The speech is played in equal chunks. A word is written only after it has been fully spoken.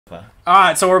Pa. All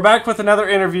right, so we're back with another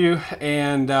interview,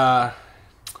 and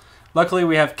luckily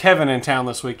we have Kevin in town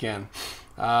this weekend.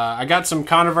 I got some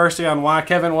controversy on why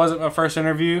Kevin wasn't my first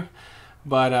interview,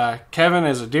 but Kevin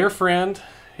is a dear friend.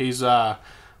 He's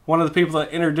one of the people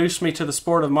that introduced me to the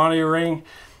sport of mondio ring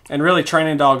and really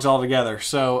training dogs altogether.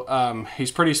 So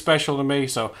he's pretty special to me,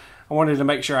 so I wanted to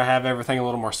make sure I have everything a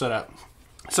little more set up.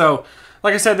 So,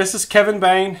 like I said, this is Kevin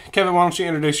Bain. Kevin, why don't you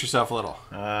introduce yourself a little?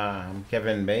 I'm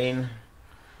Kevin Bain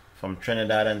from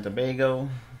Trinidad and Tobago,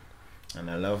 and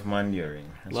I love mondio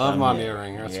ring. Love mondio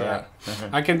ring, that's right.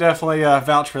 I can definitely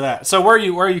vouch for that. So where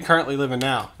are you currently living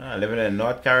now? I'm living in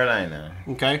North Carolina.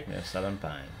 Okay. Yeah, Southern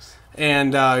Pines.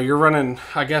 And you're running,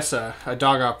 I guess, a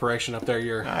dog operation up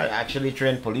there. I actually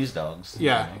train police dogs.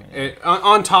 Yeah.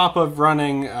 On top of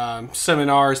running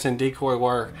seminars and decoy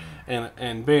work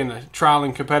and being a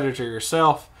trialing competitor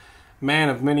yourself, man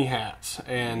of many hats.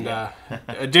 And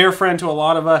a dear friend to a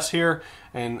lot of us here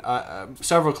and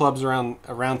several clubs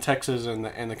around Texas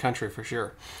and the country for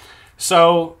sure.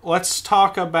 So let's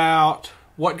talk about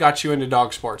what got you into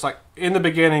dog sports. Like in the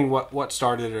beginning, what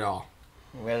started it all?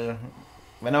 Well,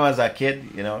 when I was a kid,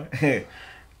 you know,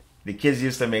 the kids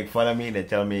used to make fun of me. They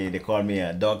call me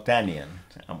a dog-tanian.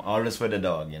 I'm always with the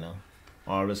dog, you know.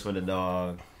 Always with the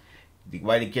dog.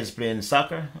 While the kids playing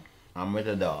soccer, I'm with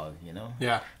the dog, you know.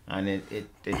 Yeah. And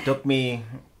it took me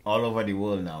all over the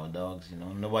world now, dogs, you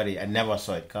know. I never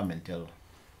saw it coming till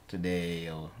today,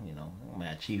 or, you know, my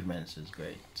achievements is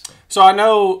great. So I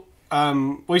know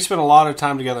we spent a lot of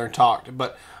time together and talked,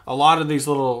 but a lot of these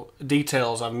little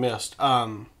details I've missed.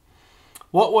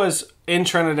 What was in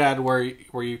Trinidad where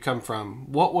you come from?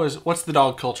 What's the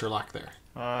dog culture like there?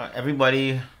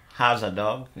 Everybody has a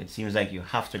dog. It seems like you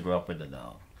have to grow up with a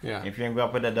dog. Yeah. If you don't grow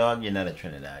up with a dog, you're not a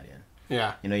Trinidadian.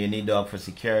 Yeah. You know, you need dog for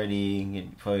security,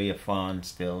 for your fun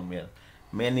still.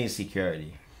 Mainly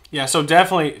security. Yeah, so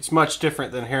definitely it's much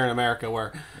different than here in America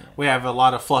where we have a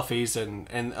lot of fluffies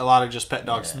and a lot of just pet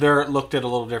dogs. Yeah. They're looked at a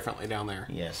little differently down there.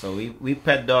 Yeah, so we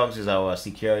pet dogs is our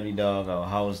security dog, our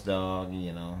house dog,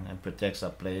 you know, and protects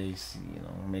our place, you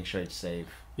know, make sure it's safe.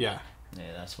 Yeah.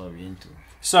 Yeah, that's what we're into.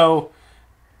 So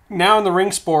now in the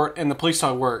ring sport and the police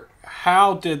dog work,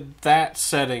 how did that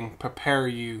setting prepare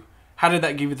you? How did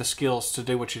that give you the skills to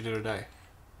do what you do today?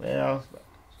 Well,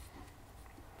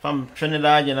 from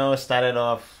Trinidad, you know, started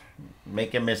off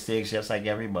making mistakes just like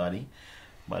everybody.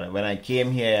 But when I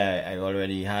came here, I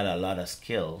already had a lot of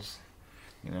skills.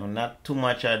 You know, not too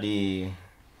much of the,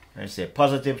 let's say,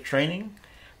 positive training.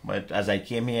 But as I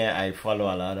came here, I follow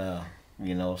a lot of,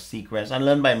 you know, sequence. I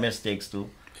learned by mistakes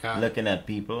too. Yeah. Looking at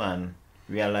people and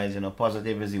realize, you know,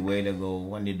 positive is the way to go.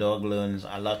 When the dog learns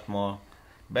a lot more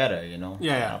better, you know.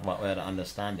 Yeah. About better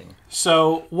understanding.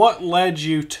 So what led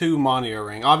you to mondio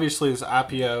ring? Obviously, it's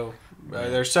IPO.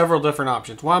 There's several different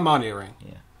options. Why mondio ring?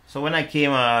 Yeah. So when I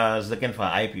came, I was looking for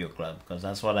an IPO club because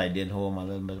that's what I did home, a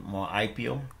little bit more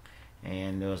IPO.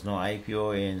 And there was no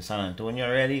IPO in San Antonio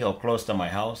already, or close to my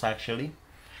house actually.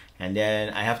 And then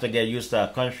I have to get used to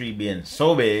a country being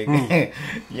so big.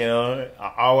 You know,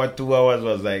 an hour, 2 hours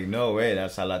was like, no way,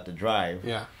 that's a lot to drive.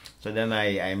 Yeah. So then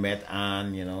I met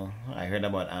Ann, you know. I heard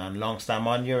about Ann, Longstar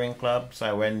Mondio Ring Club. So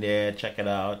I went there, check it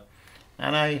out.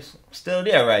 And I'm still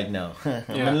there right now. I'm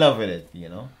in love with it, you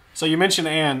know. So you mentioned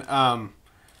Ann.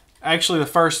 Actually, the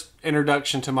first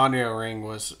introduction to mondio ring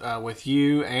was with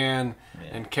you and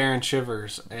Karen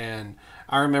Shivers. And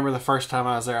I remember the first time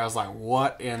I was there, I was like,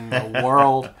 what in the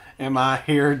world am I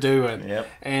here doing? Yep.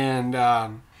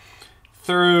 And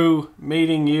through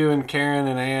meeting you and Karen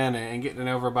and Ann and getting to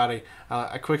know everybody,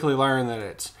 I quickly learned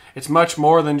that it's much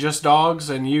more than just dogs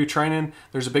and you training.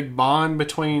 There's a big bond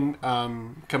between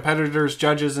competitors,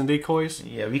 judges, and decoys.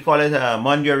 Yeah, we call it a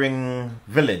mondio ring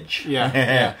village.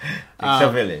 Yeah. It's a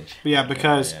village. Yeah,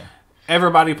 because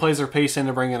everybody plays their piece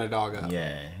into bringing a dog up.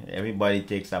 Yeah, everybody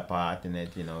takes a part in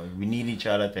it, you know. We need each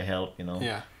other to help, you know.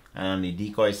 Yeah. And on the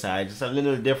decoy side, it's a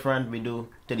little different. We do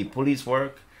to the police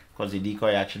work because the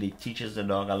decoy actually teaches the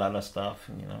dog a lot of stuff,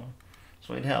 you know.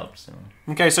 So it helps. You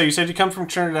know. Okay, so you said you come from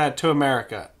Trinidad to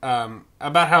America.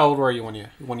 About how old were you when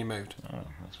you moved? Oh,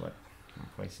 that's what,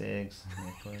 46,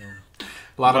 12.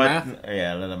 A lot of math?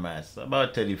 Yeah, a lot of math.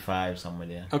 About 35, somewhere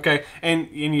there. Okay, and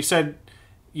you said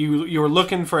you were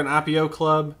looking for an IPO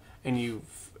club, and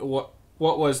what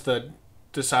was the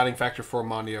deciding factor for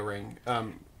mondio ring?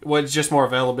 Was just more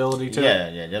availability to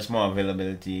it? Yeah, just more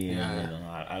availability. Yeah. And, you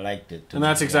know, I liked it. And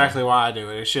that's exactly why I do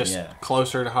it. It's just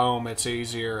closer to home. It's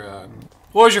easier.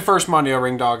 What was your first mondio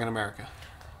ring dog in America?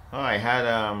 Oh, I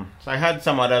had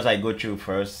some others I go through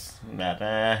first that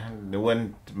they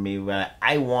weren't me what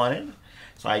I wanted.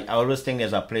 So I always think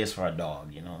there's a place for a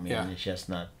dog, you know. I mean, Yeah. it's just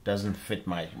doesn't fit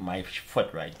my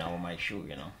foot right now, my shoe,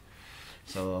 you know.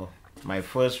 So my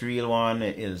first real one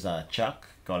is Chuck,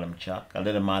 call him Chuck, a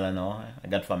little Malinois I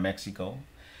got from Mexico.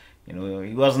 You know,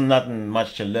 he wasn't nothing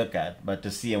much to look at, but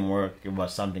to see him work, it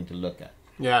was something to look at.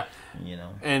 Yeah. You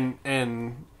know.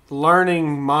 And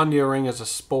learning Mondio Ring as a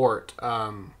sport,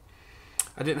 I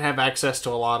didn't have access to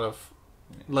a lot of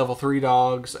level 3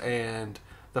 dogs, and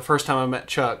the first time I met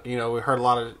Chuck, you know, we heard a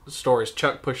lot of stories.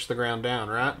 Chuck pushed the ground down,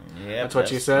 right? Yeah, that's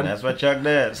what you said. That's what Chuck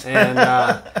does. And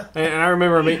I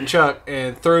remember meeting Chuck,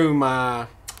 and through my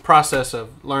process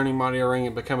of learning Mondio Ring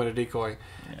and becoming a decoy,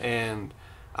 and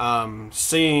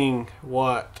seeing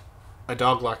what a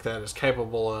dog like that is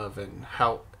capable of and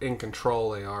how in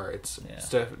control they are, it's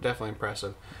definitely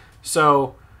impressive.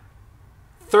 So,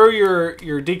 through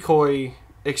your decoy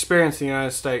experience in the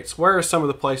United States, where are some of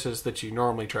the places that you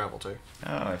normally travel to?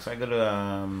 Oh, so I go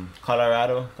to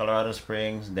Colorado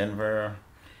Springs, Denver,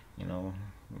 you know,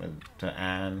 to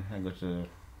Ann. I go to,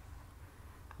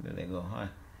 where did I go?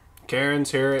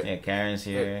 Karen's here. Yeah, Karen's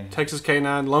here. Texas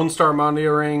K9, Lone Star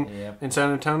Mondio Ring Yep. in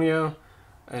San Antonio,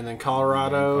 and then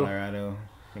Colorado. Colorado.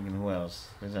 Thinking who else?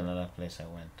 There's another place I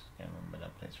went. Can't remember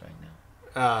that place right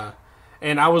now.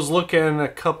 And I was looking a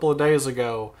couple of days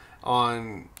ago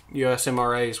on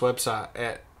USMRA's website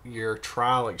at your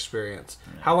trial experience.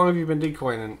 Yeah. How long have you been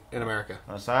decoying in America?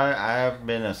 So I have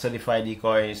been a certified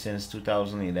decoy since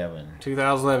 2011.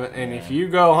 2011. And if you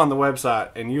go on the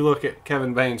website and you look at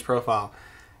Kevin Bain's profile,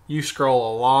 you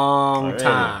scroll a long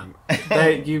time.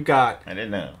 You've got I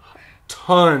didn't know.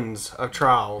 Tons of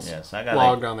trials I got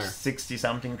logged like on there. 60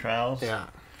 something trials. Yeah.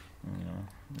 You know,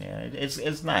 yeah,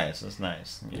 it's nice. It's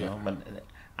nice. You know, but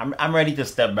I'm ready to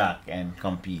step back and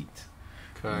compete.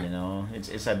 Okay. You know,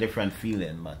 it's a different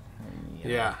feeling, but you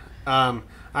know. Yeah,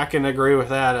 I can agree with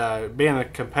that. Being a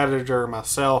competitor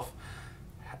myself,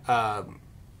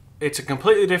 it's a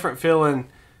completely different feeling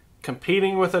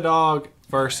competing with a dog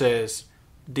versus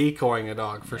decoying a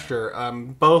dog for sure.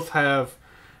 Both have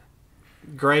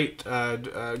great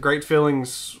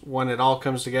feelings when it all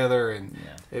comes together, and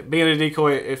being a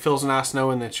decoy, it feels nice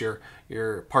knowing that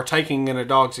you're partaking in a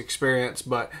dog's experience,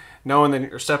 but knowing that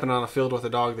you're stepping on a field with a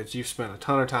dog that you've spent a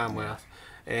ton of time with,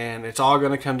 and it's all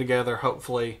going to come together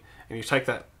hopefully, and you take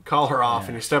that collar off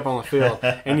and you step on the field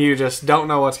and you just don't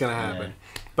know what's going to happen,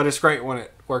 but it's great when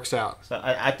it works out. So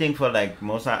I think for like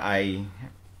most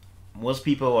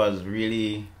people was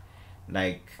really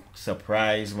like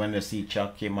surprised when the see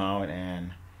Chuck came out,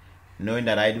 and knowing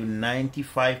that I do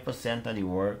 95% of the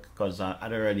work, because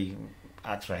I'd already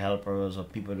asked for helpers or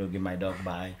people to give my dog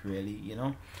bite, really, you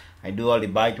know. I do all the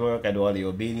bite work, I do all the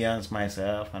obedience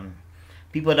myself, and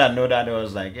people that know that, it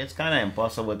was like, it's kind of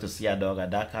impossible to see a dog at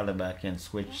that caliber can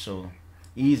switch so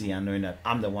easy, and knowing that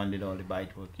I'm the one that did all the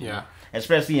bite work. You know?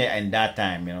 Especially in that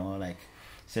time, you know, like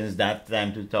since that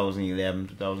time, 2011,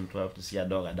 2012, to see a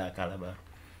dog at that caliber.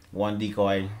 One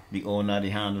decoy, the owner, the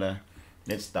handler,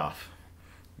 it's tough,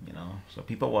 you know. So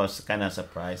people was kind of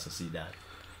surprised to see that.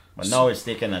 But now it's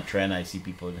taking a trend. I see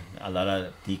people, a lot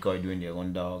of decoy doing their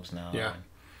own dogs now. Yeah.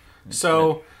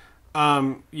 So,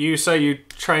 you say you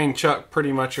trained Chuck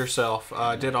pretty much yourself,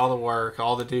 did all the work,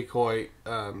 all the decoy,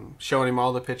 showing him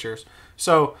all the pictures.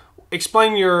 So,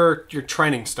 explain your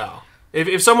training style.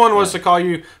 If someone was to call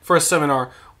you for a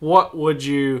seminar, what would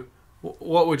you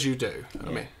do? I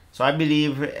mean, so I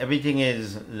believe everything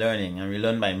is learning, and we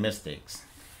learn by mistakes.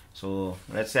 So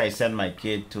let's say I send my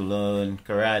kid to learn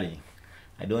karate.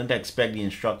 I don't expect the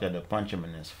instructor to punch him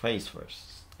in his face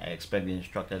first. I expect the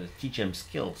instructor to teach him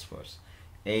skills first.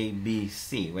 A, B,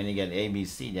 C. When you get A, B,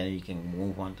 C, then you can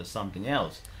move on to something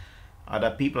else.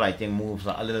 Other people, I think, moves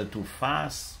a little too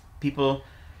fast. People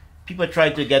try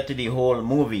to get to the whole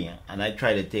movie, and I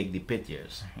try to take the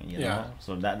pictures. You know,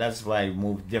 so that's why I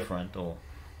move different. Or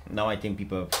now I think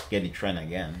people get the trend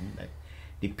again. Like,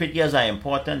 the pictures are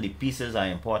important, the pieces are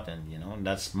important. You know,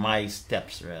 that's my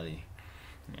steps really.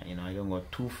 You know, I don't go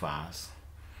too fast.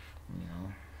 You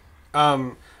know.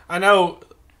 I know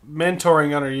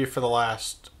mentoring under you for the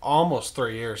last almost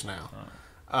 3 years now.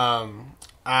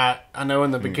 I know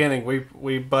in the beginning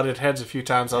we butted heads a few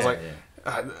times. I was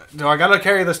do I gotta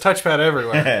carry this touchpad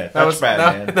everywhere? That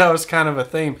was kind of a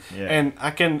theme, and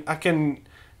I can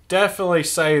definitely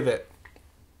say that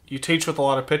you teach with a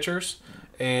lot of pictures,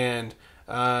 and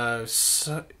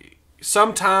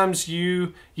sometimes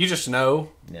you just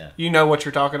know, you know what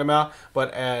you're talking about.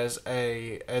 But as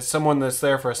someone that's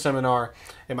there for a seminar,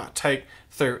 it might take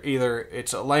through either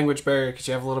it's a language barrier because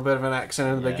you have a little bit of an accent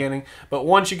in the beginning, but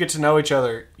once you get to know each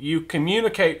other, you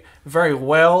communicate very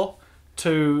well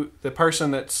to the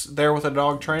person that's there with the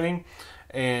dog training,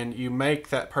 and you make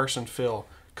that person feel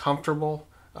comfortable.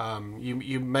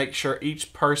 You make sure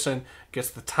each person gets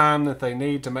the time that they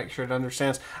need to make sure it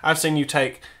understands. I've seen you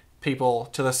take people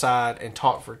to the side and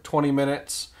talk for 20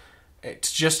 minutes.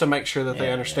 It's just to make sure that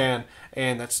they understand,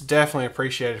 and that's definitely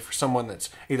appreciated for someone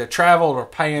that's either traveled or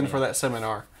paying for that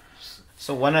seminar.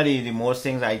 So one of the most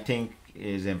things I think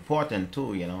is important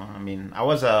too, you know, I mean, I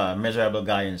was a miserable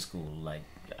guy in school. Like,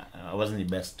 I wasn't the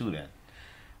best student.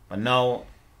 But now,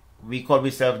 we call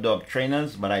ourselves dog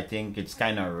trainers, but I think it's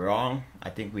kind of wrong.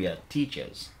 I think we are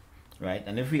teachers, right?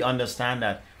 And if we understand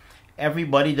that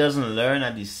everybody doesn't learn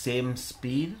at the same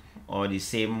speed or the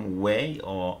same way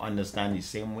or understand the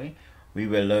same way, we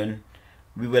will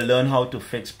learn how to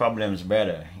fix problems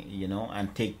better, you know,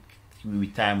 and take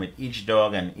time with each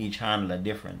dog and each handler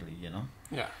differently, you know.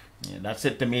 Yeah, that's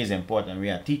it. To me is important. We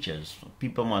are teachers.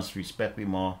 People must respect me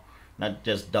more, not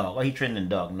just dog. Oh, he trained a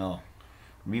dog. No,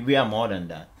 we are more than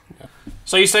that. Yeah.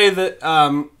 So you say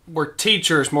that we're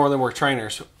teachers more than we're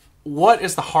trainers. What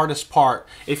is the hardest part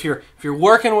if you're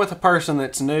working with a person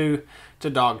that's new to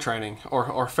dog training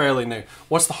or fairly new?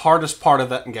 What's the hardest part of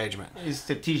that engagement? It's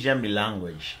to teach them the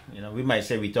language. You know, we might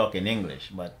say we talk in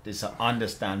English, but it's to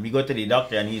understand. We go to the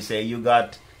doctor and he say, "You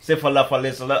got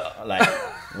syphilis." Like,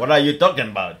 what are you talking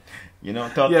about? You know,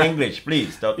 talk English,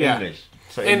 please. Talk English.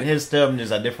 So in his term,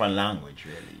 there's a different language,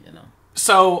 really. You know.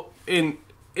 So in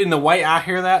the way I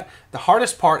hear that, the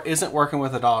hardest part isn't working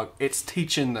with a dog; it's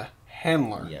teaching the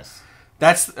handler. Yes.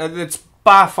 That's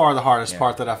by far the hardest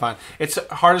part that I find. It's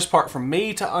the hardest part for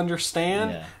me to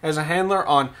understand as a handler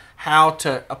on how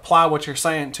to apply what you're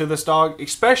saying to this dog,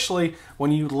 especially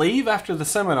when you leave after the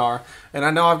seminar, and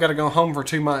I know I've got to go home for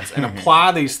 2 months and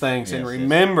apply these things and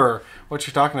remember what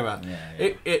you're talking about.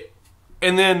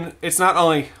 And then it's not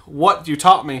only what you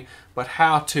taught me, but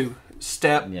how to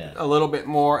step a little bit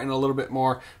more and a little bit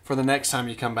more for the next time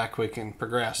you come back, we can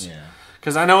progress.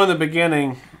 Because I know in the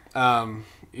beginning,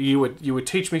 you would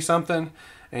teach me something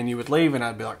and you would leave and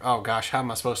I'd be like, oh gosh, how am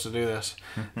I supposed to do this?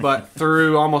 But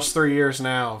through almost 3 years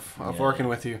now of working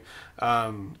with you,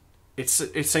 it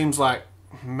seems like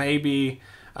maybe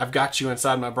I've got you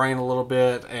inside my brain a little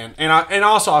bit, and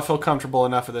also I feel comfortable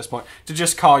enough at this point to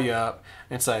just call you up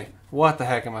and say, what the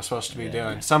heck am I supposed to be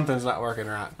doing? Something's not working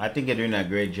right. I think you're doing a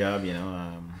great job, you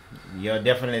know. You're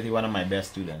definitely one of my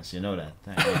best students, you know that.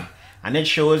 And it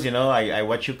shows, you know, I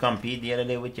watched you compete the other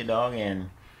day with your dog, and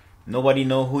nobody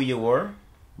know who you were,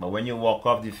 but when you walk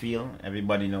off the field,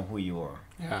 everybody know who you were.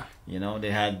 Yeah. You know,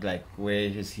 they had like, where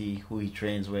is he, who he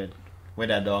trains with, where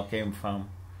that dog came from.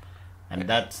 And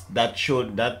that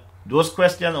showed that those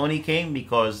questions only came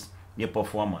because your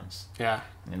performance. Yeah.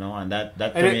 You know, and that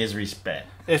to me is respect.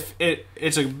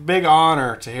 It's a big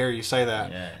honor to hear you say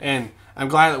that. Yeah. And I'm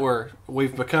glad that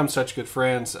we've become such good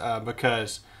friends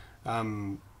because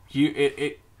and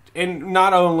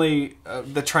not only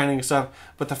the training stuff,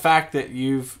 but the fact that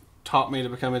you've taught me to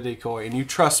become a decoy and you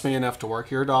trust me enough to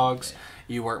work your dogs.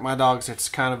 You work my dogs. It's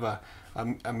kind of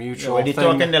a mutual thing. We're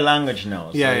talking the language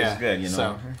now, so it's good, you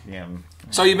know. So,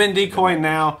 so you've been decoying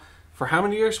now for how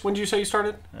many years? When did you say you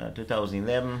started?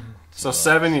 2011. So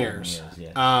 7 years.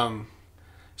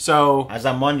 So as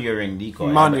a Mondioring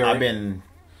decoy, I've been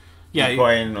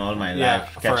decoying all my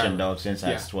life, catching dogs since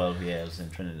I was 12 years in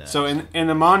Trinidad. So in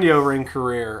the Mondioring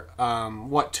career,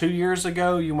 2 years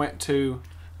ago you went to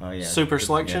Super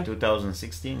Selection?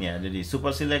 2016, I did the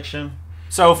Super Selection.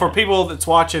 So for people that's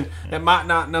watching that might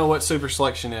not know what Super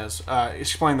Selection is,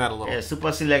 explain that a little. Yeah,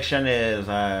 Super Selection is,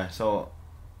 so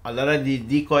a lot of the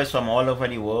decoys from all over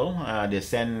the world, they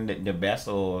send the best,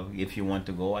 or if you want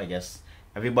to go, I guess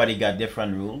everybody got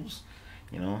different rules,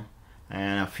 you know.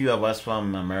 And a few of us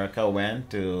from America went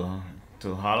to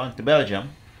Holland, to Belgium,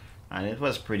 and it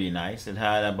was pretty nice. It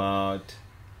had about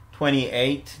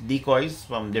 28 decoys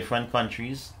from different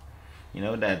countries, you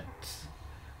know, that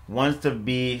wants to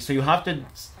be, so you have to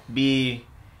be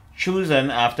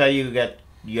chosen after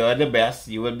you're the best.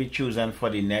 You will be chosen for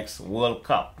the next World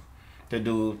Cup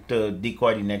to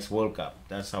decoy the next World Cup.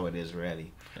 That's how it is,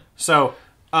 really. So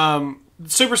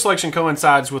Super Selection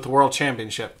coincides with the World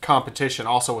Championship competition,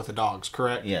 also with the dogs,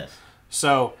 correct? Yes.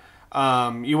 So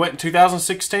you went in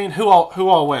 2016. Who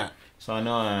all went? So I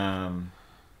know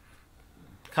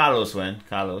Carlos went,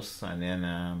 and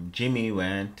then Jimmy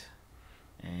went,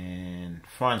 and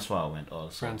Francois went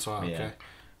also. Francois, okay.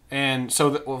 And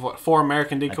so, 4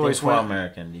 American decoys went? 4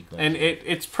 American decoys. And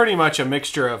it's pretty much a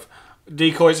mixture of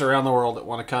decoys around the world that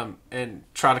want to come and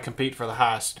try to compete for the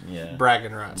highest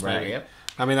bragging rights. Yep.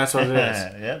 I mean, that's what it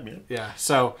is. Yep. Yeah.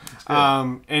 So,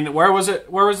 and where was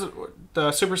it? Where was it?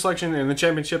 The Super Selection and the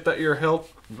championship that year held?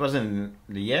 It was in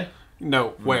the year.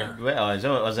 No, where? Well, it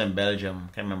was in Belgium.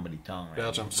 Can't remember the town. Right?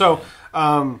 Belgium. So,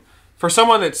 for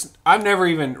someone I've never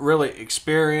even really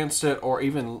experienced it or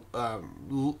even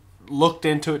looked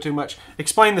into it too much.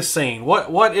 Explain the scene.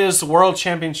 What is the World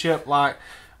Championship like?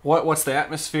 What's the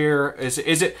atmosphere? Is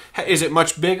it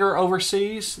much bigger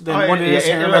overseas than what it is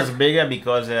here? It was bigger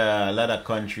because a lot of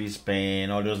countries, Spain,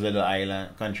 all those little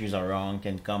island countries around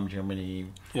can come. Germany,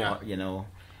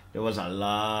 there was a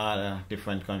lot of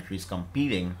different countries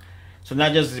competing. So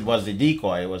not just it was the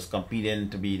decoy, it was competing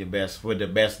to be the best with the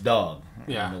best dog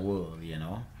in the world,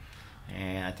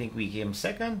 And I think we came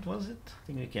second, was it? I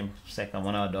think we came second.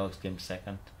 One of our dogs came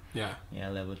second. Yeah. Yeah,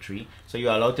 level 3. So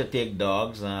you're allowed to take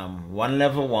dogs, 1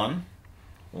 level 1,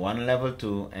 1 level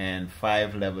 2, and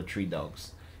 5 level 3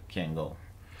 dogs can go.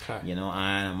 Okay. And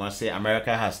I must say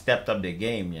America has stepped up the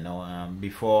game,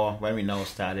 before when we now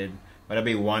started, whether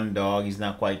be one dog is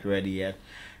not quite ready yet.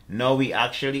 Now we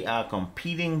actually are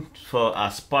competing for a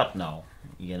spot now,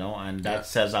 and that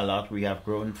says a lot. We have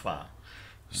grown far.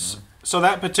 So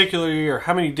that particular year,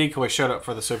 how many decoys showed up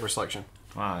for the super selection?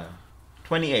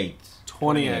 28.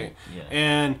 28. Yeah.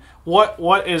 And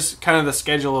what is kind of the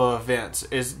schedule of events?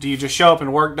 Do you just show up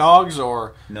and work dogs,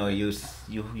 or no? You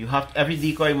have every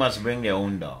decoy must bring their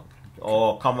own dog,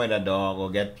 or come with a dog,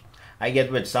 or I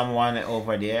get with someone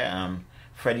over there.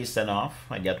 Freddie Senoff,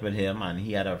 I get with him, and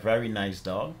he had a very nice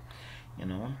dog.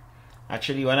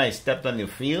 Actually, when I stepped on the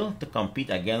field to compete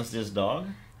against this dog,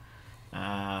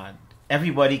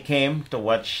 everybody came to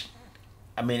watch.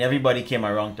 Everybody came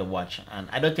around to watch, and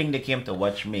I don't think they came to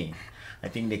watch me. I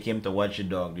think they came to watch the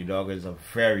dog. The dog is a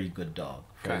very good dog.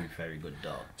 Very, very good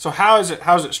dog. So how is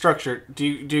it structured? Do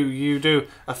you do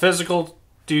a physical?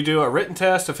 Do you do a written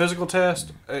test, a physical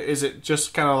test? Is it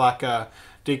just kind of like a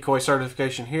decoy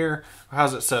certification here?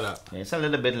 How's it set up? Yeah, it's a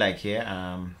little bit like here.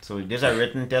 So there's a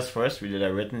written test first. We did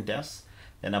a written test.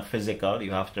 Then a physical.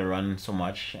 You have to run so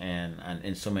much and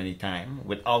in so many time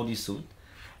without the suit.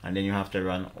 And then you have to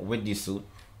run with the suit.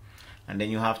 And then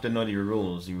you have to know the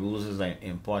rules. The rules is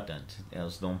important.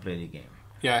 Else don't play the game.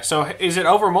 Yeah. So is it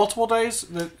over multiple days?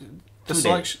 The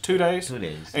selection 2 days. 2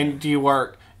 days. And do you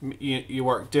work? You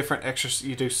work different extras.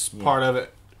 You do part of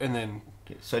it, and then.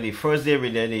 So the first day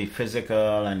we did the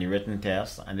physical and the written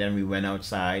test, and then we went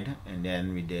outside, and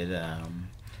then we did.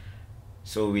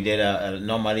 So we did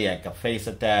normally like a face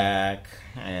attack,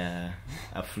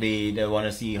 a flea. They want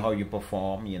to see how you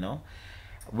perform,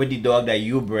 with the dog that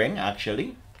you bring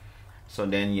actually. So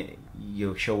then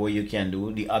you show what you can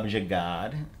do. The object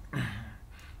guard,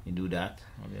 you do that.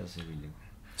 What else did we do?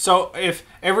 So if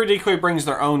every decoy brings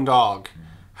their own dog,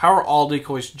 how are all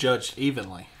decoys judged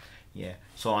evenly? Yeah.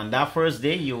 So on that first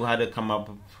day, you had to come up.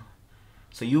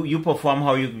 So you perform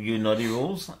how you know the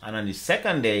rules, and on the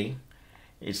second day,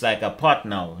 it's like a pot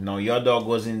now. Now your dog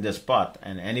goes in the spot,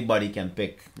 and anybody can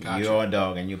pick your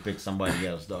dog, and you pick somebody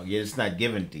else's dog. It's not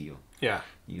given to you. Yeah.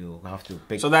 You have to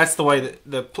pick. So that's the way that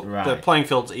the playing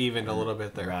field's evened a little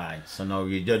bit there. Right. So now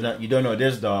you don't know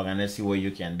this dog, and let's see what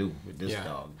you can do with this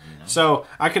dog. So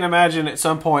I can imagine at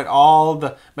some point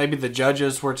maybe the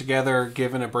judges were together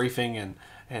giving a briefing,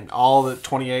 and all the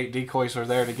 28 decoys are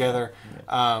there together.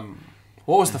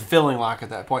 What was the feeling like at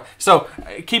that point? So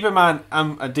keep in mind,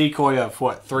 I'm a decoy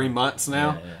of 3 months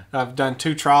now. Yeah. I've done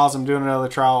 2 trials. I'm doing another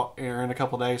trial here in a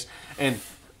couple of days, and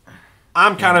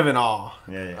I'm kind of in awe.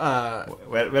 Yeah.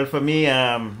 Well, for me,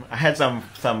 I had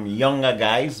some younger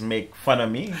guys make fun of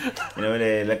me.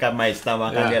 They look at my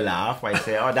stomach and they laugh. I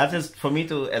say, "Oh, that is for me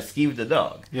to escape the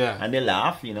dog." Yeah. And they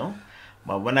laugh,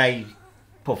 But when I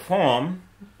perform,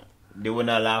 they were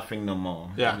not laughing no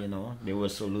more. Yeah. They were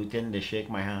saluting. They shake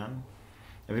my hand.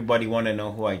 Everybody wanted to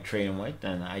know who I train with,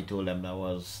 and I told them that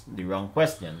was the wrong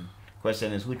question.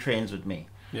 Question is, who trains with me?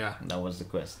 Yeah. That was the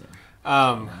question.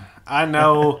 I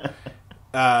know.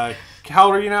 How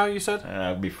old are you now? You said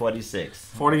I'll be 46.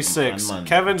 46.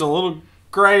 Kevin's a little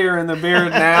grayer in the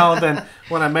beard now than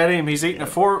when I met him. He's eating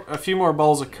a few more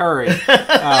bowls of curry.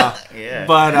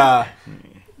 But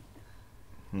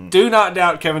do not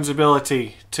doubt Kevin's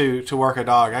ability to work a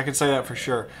dog. I can say that for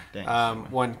sure.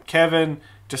 When Kevin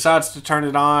decides to turn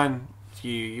it on,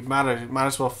 you might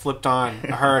as well flipped on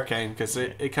a hurricane because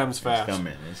it comes fast.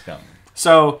 It's coming.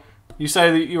 So you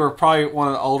say that you were probably one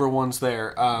of the older ones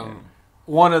there.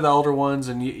 One of the older ones,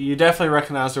 and you definitely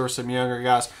recognize there were some younger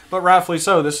guys, but rightfully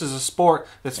so. This is a sport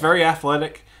that's very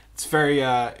athletic. It's very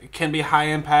it can be high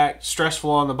impact, stressful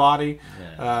on the body.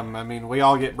 We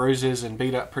all get bruises and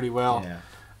beat up pretty well.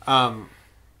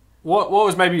 What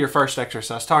was maybe your first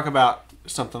exercise? Talk about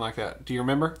something like that. Do you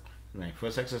remember? My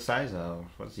first exercise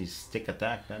was the stick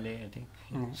attack that day, I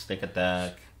think. Stick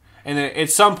attack. And then at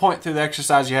some point through the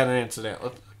exercise, you had an incident.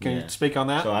 Can you speak on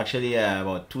that? So actually,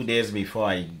 about 2 days before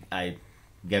I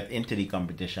get into the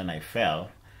competition, I fell.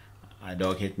 A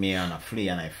dog hit me on a flea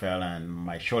and I fell and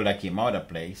my shoulder came out of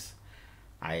place.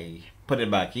 I put it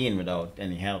back in without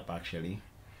any help actually.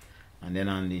 And then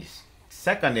on the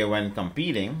second day when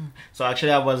competing, so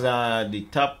actually I was the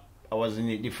top. I was in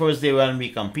the first day when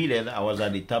we competed. I was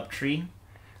at the top 3.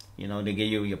 You know, they give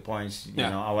you your points. You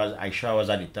know, I was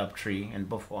at the top 3 in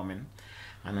performing.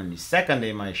 And on the second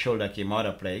day, my shoulder came out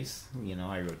of place. You know,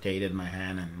 I rotated my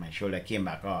hand and my shoulder came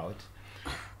back out,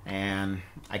 and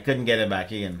I couldn't get it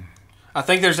back in. I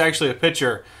think there's actually a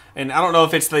picture, and I don't know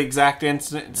if it's the exact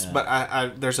instance,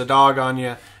 but there's a dog on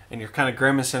you, and you're kind of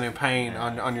grimacing in pain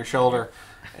on your shoulder,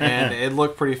 and it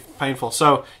looked pretty painful.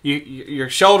 So your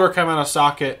shoulder came out of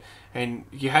socket, and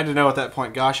you had to know at that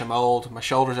point, gosh, I'm old, my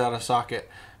shoulder's out of socket.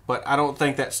 But I don't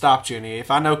think that stopped you any. If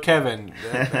I know Kevin,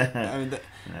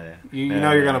 you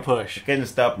know you're going to push. It couldn't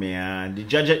stop me. The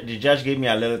judge gave me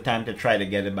a little time to try to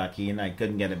get it back in. I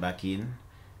couldn't get it back in,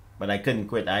 but I couldn't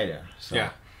quit either. So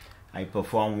I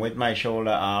performed with my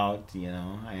shoulder out, you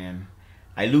know, and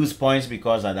I lose points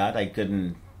because of that. I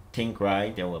couldn't think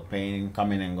right. There were pain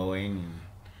coming and going,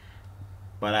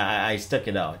 but I stuck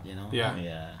it out, you know.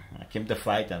 Yeah. I came to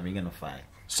fight, and we're gonna fight.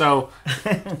 So,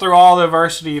 through all the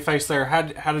adversity you faced there,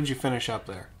 how did you finish up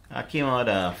there? I came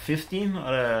out 15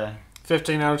 out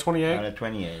 15 out of 28? Out of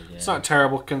 28, yeah. It's not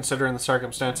terrible considering the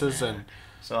circumstances. And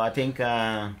so I think,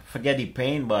 forget the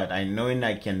pain, but I knowing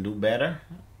I can do better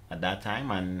at that time,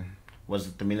 and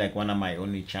was to me like one of my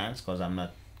only chance because I'm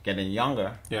not getting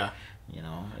younger. Yeah. You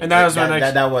know, and that was my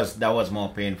next. That was more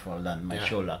painful than my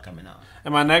shoulder coming out.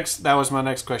 And that was my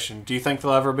next question. Do you think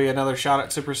there'll ever be another shot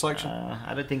at Super Selection?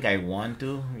 I don't think I want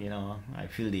to. You know, I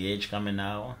feel the age coming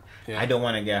now. Yeah. I don't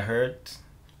want to get hurt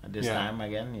at this time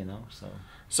again. You know,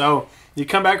 so you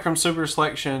come back from Super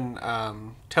Selection,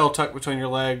 tail tucked between your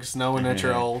legs, knowing that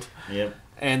you're old. Yep.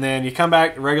 And then you come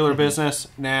back to regular business.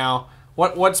 Now,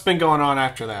 what's been going on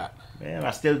after that? Well,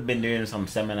 I've still been doing some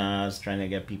seminars, trying to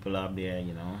get people up there,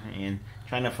 you know, and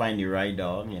trying to find the right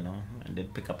dog, you know. I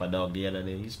did pick up a dog the other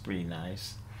day. He's pretty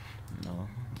nice. You know,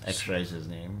 Extra is his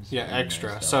name. Yeah,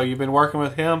 Extra. Nice. So you've been working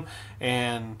with him,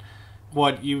 and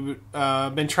you've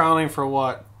been trialing for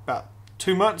about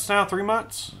 2 months now, 3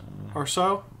 months or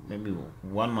so? Maybe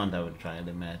 1 month I would try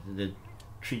them. I did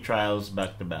 3 trials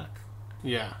back to back.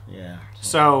 Yeah. Yeah.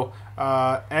 So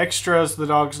Extra's the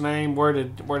dog's name. Where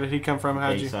did he come from?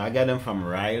 How'd you? So I got him from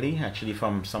Riley, actually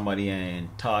from somebody in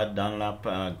Todd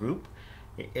Dunlap group.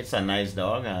 It's a nice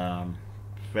dog,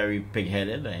 very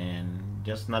pig-headed and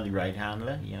just not the right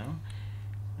handler, you know.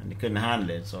 And they couldn't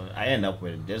handle it, so I ended up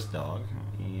with this dog,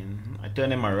 and I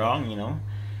turned him around, you know.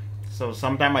 So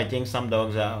sometimes I think some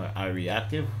dogs are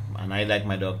reactive, and I like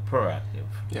my dog proactive.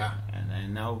 Yeah.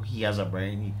 And now he has a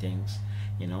brain. He thinks.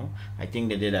 You know, I think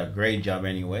they did a great job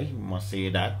anyway. Must say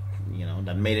that. You know,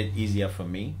 that made it easier for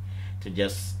me to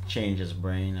just change his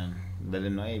brain and let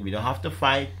him know, hey, we don't have to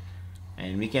fight,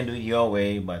 and we can do it your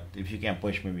way. But if you can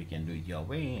push me, we can do it your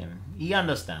way. And he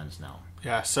understands now.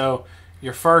 Yeah. So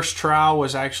your first trial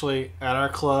was actually at our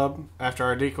club after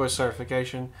our decoy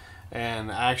certification,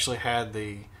 and I actually had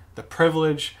the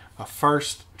privilege of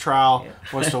first trial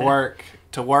was to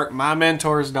work my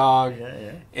mentor's dog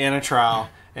in a trial.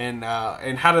 And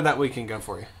how did that weekend go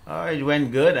for you? It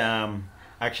went good.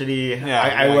 Actually,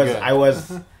 I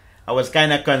I was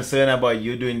kind of concerned about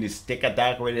you doing the stick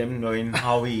attack with him, knowing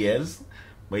how he is.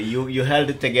 But you held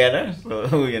it together,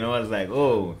 so you know I was like,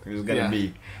 oh, it's gonna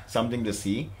be something to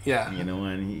see. Yeah. You know,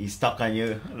 and he stuck on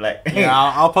you like. Yeah,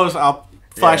 I'll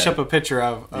flash up a picture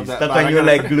of he that. Stuck on you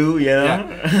like glue, you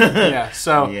know. Yeah.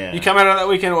 So you come out of that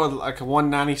weekend with like a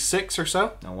 196 or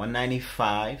so. No,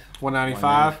 195.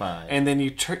 195. And then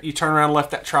you turn around,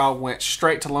 left that trial, went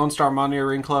straight to Lone Star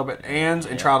Mountaineering Club at Ann's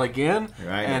and trialed again.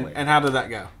 Right. And how did that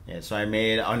go? Yeah. So I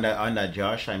made under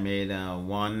Josh. I made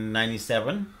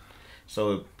 197.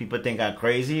 So people think I'm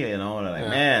crazy, you know, like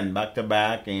man, back to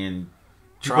back and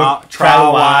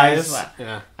trial wise.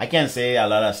 I can't say a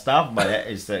lot of stuff, but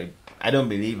it's I don't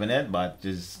believe in it, but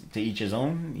just to each his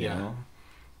own. You know,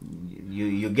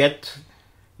 you get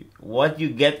what you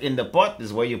get in the pot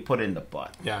is what you put in the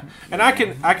pot. Yeah, and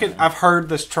I've heard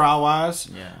this trial wise.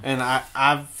 Yeah, and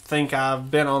I think I've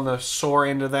been on the sore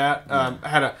end of that.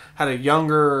 Had a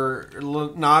younger,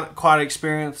 not quite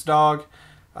experienced dog.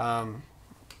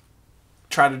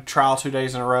 Tried to trial 2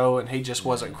 days in a row, and he just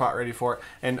wasn't quite ready for it.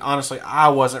 And honestly, I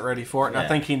wasn't ready for it, and I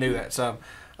think he knew that. So.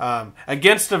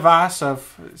 Against the advice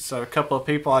of a couple of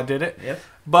people, I did it. Yep.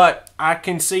 But I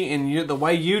can see in you the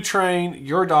way you train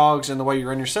your dogs and the way you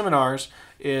run your seminars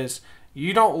is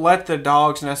you don't let the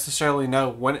dogs necessarily know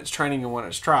when it's training and when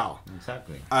it's trial.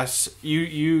 Exactly.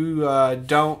 You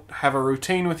don't have a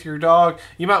routine with your dog.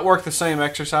 You might work the same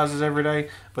exercises every day,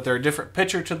 but they're a different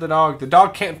picture to the dog. The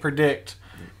dog can't predict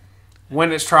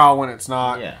when it's trial, when it's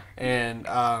not. Yeah. And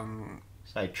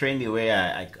so I train the way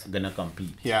I'm gonna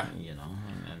compete. Yeah. You know,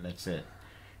 and that's it.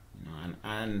 You know,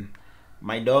 and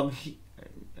my dog,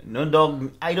 no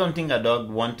dog. I don't think a dog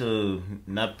want to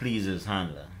not please his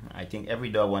handler. I think every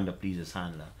dog want to please his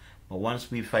handler. But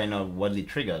once we find out what the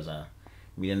triggers are,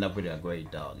 we end up with a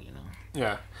great dog. You know.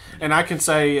 Yeah, and I can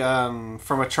say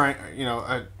from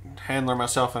a handler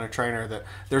myself and a trainer that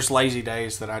there's lazy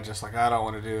days that I just like I don't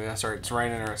want to do this, or it's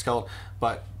raining or it's cold.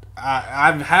 But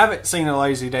I haven't seen a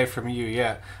lazy day from you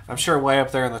yet. I'm sure way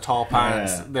up there in the tall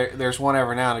pines, there's one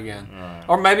every now and again,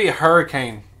 or maybe a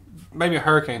hurricane. Maybe a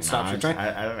hurricane stops your train.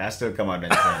 I still come out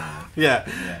and train.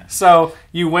 Yeah. So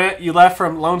you left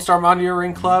from Lone Star Mondial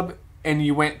Ring Club, and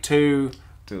you went to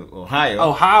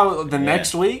Ohio. The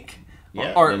next week.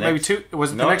 Yeah, or maybe two.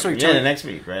 Was it the next week? Yeah, the next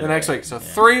week. Right. The next week. So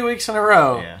 3 weeks in a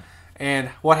row. Yeah. And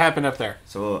what happened up there?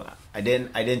 So I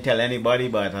didn't tell anybody,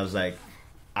 but I was like,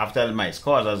 after my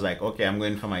scores, I was like, okay, I'm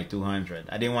going for my 200.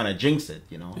 I didn't want to jinx it,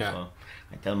 you know. Yeah. So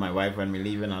I tell my wife when we're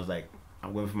leaving, I was like,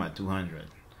 I'm going for my 200,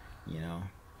 you know.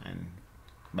 And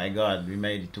by God, we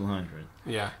made it 200.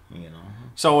 Yeah. You know.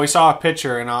 So we saw a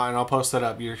picture, and I'll post that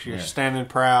up. You're standing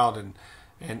proud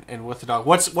and with the dog.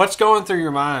 What's going through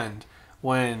your mind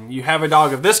when you have a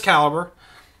dog of this caliber?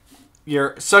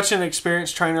 You're such an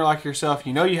experienced trainer like yourself.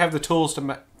 You know you have the tools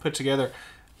to put together.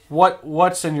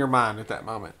 What's in your mind at that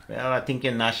moment? Well, I think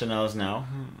in nationals now,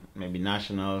 maybe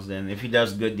nationals. Then if he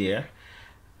does good there,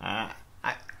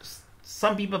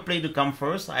 some people play to come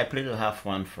first. I play to have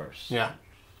fun first. Yeah.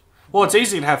 Well, it's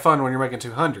easy to have fun when you're making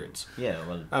 200s. Yeah,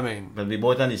 well, I mean, but we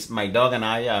both on this. My dog and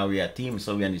I, we are a team,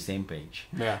 so we're on the same page.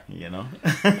 Yeah, you know.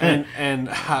 and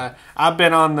I've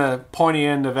been on the pointy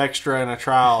end of extra in a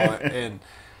trial, and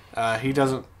he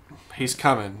doesn't. He's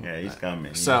coming. Yeah, he's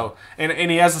coming. So,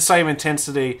 and he has the same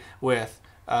intensity with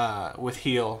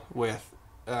heel, with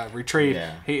retrieve.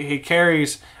 Yeah. He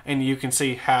carries, and you can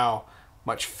see how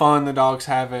much fun the dog's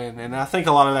having, and I think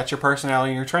a lot of that's your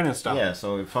personality and your training style. Yeah,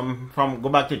 so from go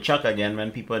back to Chuck again, when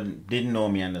people didn't know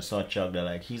me and they saw Chuck, they're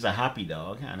like, he's a happy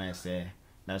dog, and I say,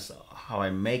 that's how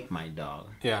I make my dog.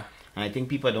 Yeah. And I think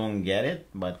people don't get it,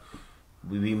 but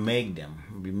we make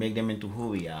them. We make them into who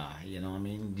we are, you know what I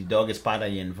mean? The dog is part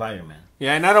of the environment.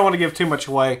 Yeah, and I don't want to give too much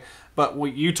away, but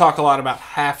you talk a lot about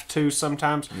have to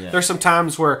sometimes. Yeah. There's some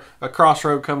times where a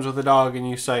crossroad comes with a dog and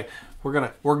you say,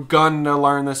 we're gonna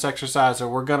learn this exercise, or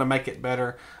we're gonna make it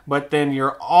better. But then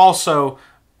you're also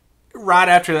right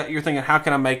after that you're thinking, how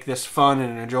can I make this fun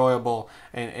and enjoyable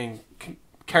and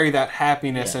carry that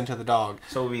happiness into the dog?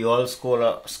 So we all school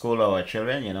our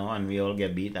children, you know, and we all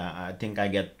get beat. I think I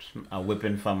get a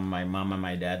whipping from my mom and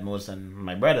my dad most, and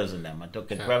my brothers and them. I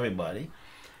took it for everybody.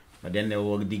 But then there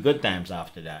were the good times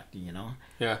after that, you know.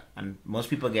 Yeah. And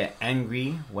most people get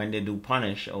angry when they do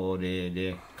punish or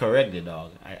they correct the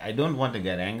dog. I don't want to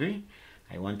get angry.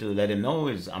 I want to let him know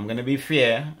I'm going to be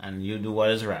fair and you do what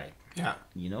is right. Yeah.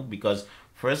 You know, because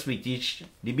first we teach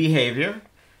the behavior,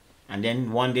 and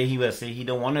then one day he will say he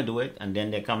don't want to do it, and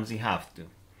then there comes he have to.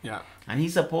 Yeah. And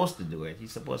he's supposed to do it.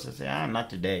 He's supposed to say,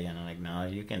 not today. And I'm like, no,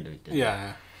 you can do it today.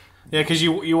 Yeah. Yeah, because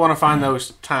you want to find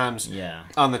those times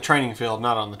on the training field,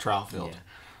 not on the trial field.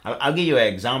 Yeah. I'll give you an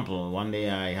example. One day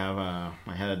I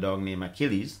had a dog named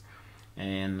Achilles,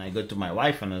 and I go to my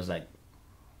wife and I was like,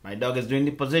 my dog is doing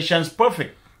the positions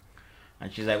perfect.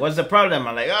 And she's like, what's the problem?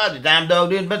 I'm like, the damn dog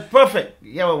did but perfect.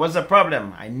 Yeah, well, what's the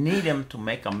problem? I need him to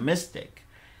make a mistake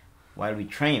while we're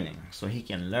training so he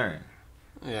can learn.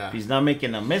 Yeah. If he's not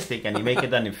making a mistake and he make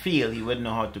it on the field, he wouldn't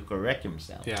know how to correct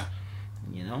himself. Yeah.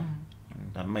 You know?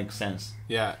 That makes sense.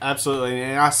 Yeah, absolutely.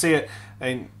 And I see it.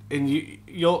 And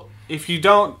you'll if you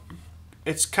don't,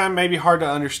 it's kind of maybe hard to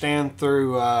understand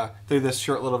through this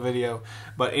short little video.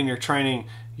 But in your training,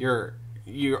 you're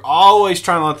always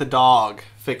trying to let the dog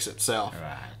fix itself.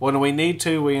 Right. When we need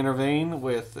to, we intervene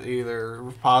with either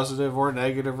positive or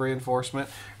negative reinforcement.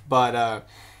 But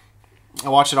I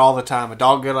watch it all the time. A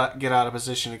dog get out of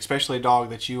position, especially a dog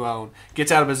that you own,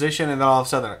 gets out of position, and then all of a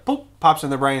sudden, poof, pops in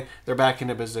their brain. They're back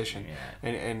into position,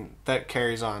 and that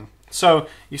carries on. So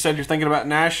you said you're thinking about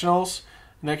nationals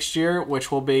next year,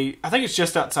 which will be, I think it's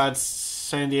just outside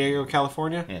San Diego,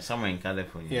 California. Yeah, somewhere in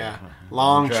California. Yeah,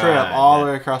 long trip all the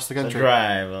way across the country. It's a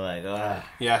drive, like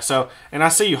Yeah, so, and I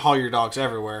see you haul your dogs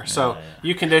everywhere. So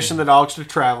you condition the dogs to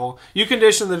travel. You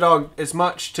condition the dog as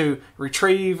much to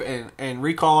retrieve and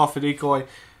recall off a decoy.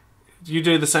 You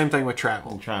do the same thing with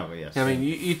travel. Travel, yes. I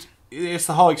mean, it's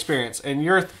the whole experience. And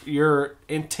your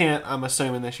intent, I'm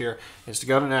assuming this year, is to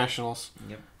go to nationals.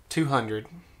 Yep. 200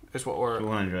 is what we're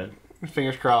 200.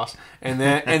 Fingers crossed. And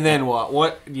then what?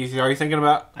 What are you thinking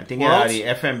about? I think Worlds? the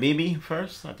FMBB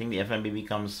first. I think the FMBB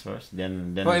comes first.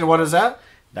 Then. Wait, what is that?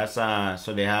 That's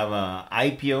so they have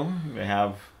IPO. They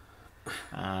have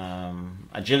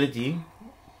agility.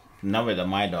 Not with the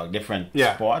My Dog, different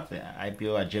sport.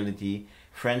 IPO, agility,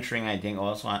 French ring. I think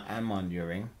also and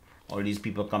Monduring. All these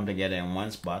people come together in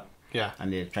one spot. Yeah.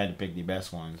 And they try to pick the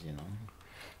best ones.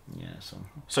 Yeah.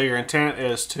 So your intent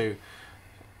is to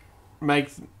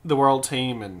make the world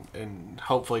team and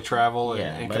hopefully travel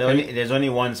and but compete. there's only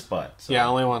one spot. So,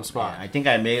 only one spot. Yeah, I think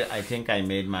I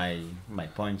made my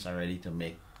points already to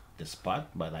make the spot,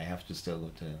 but I have to still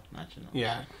go to nationals.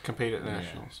 Yeah, compete at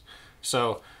nationals.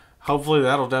 So hopefully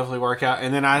that'll definitely work out.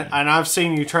 And then I've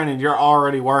seen you training. You're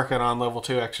already working on level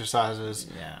 2 exercises.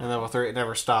 Yeah. And level 3 it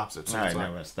never stops. It seems like.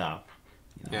 Never stop.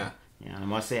 Yeah. Yeah, I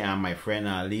must say, my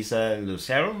friend Lisa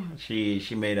Lucero,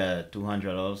 she made a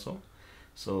 200 also.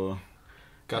 So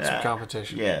got some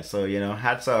competition. Yeah, so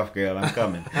hats off, girl. I'm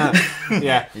coming.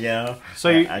 Yeah. So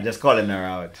I just calling her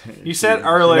out. You said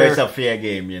earlier it's a fair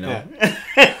game, Yeah.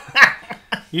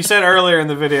 You said earlier in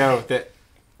the video that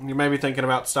you may be thinking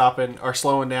about stopping or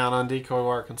slowing down on decoy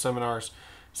work and seminars.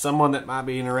 Someone that might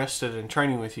be interested in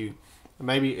training with you.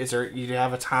 Maybe you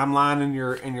have a timeline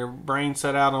in your brain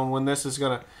set out on when this is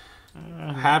gonna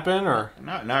happen, or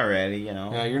not really,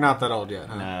 Yeah, you're not that old yet.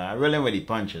 Huh? Nah, I really with the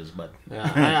punches, but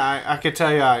yeah, I could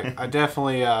tell you, I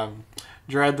definitely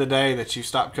dread the day that you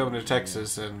stop coming to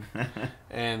Texas and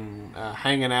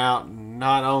hanging out, and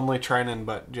not only training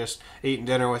but just eating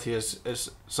dinner with you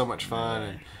is so much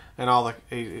fun, and all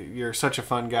you're such a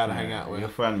fun guy to hang out with. You're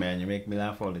fun, man. You make me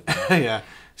laugh all the time. Yeah.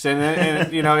 So,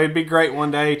 and it'd be great one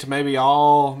day to maybe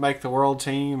all make the world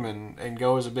team and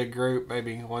go as a big group.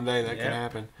 Maybe one day that can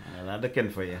happen. I'm looking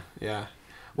for you. Yeah.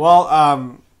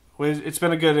 Well, it's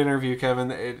been a good interview, Kevin.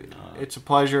 It's a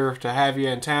pleasure to have you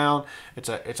in town. It's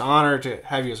an honor to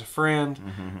have you as a friend.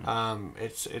 Mm-hmm.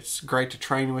 It's great to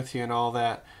train with you and all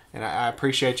that. And I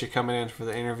appreciate you coming in for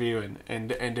the interview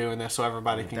and doing this so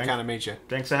everybody can kind of meet you.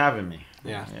 Thanks for having me.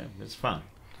 Yeah. It's fun.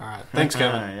 All right. Thanks,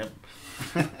 Kevin. Yep.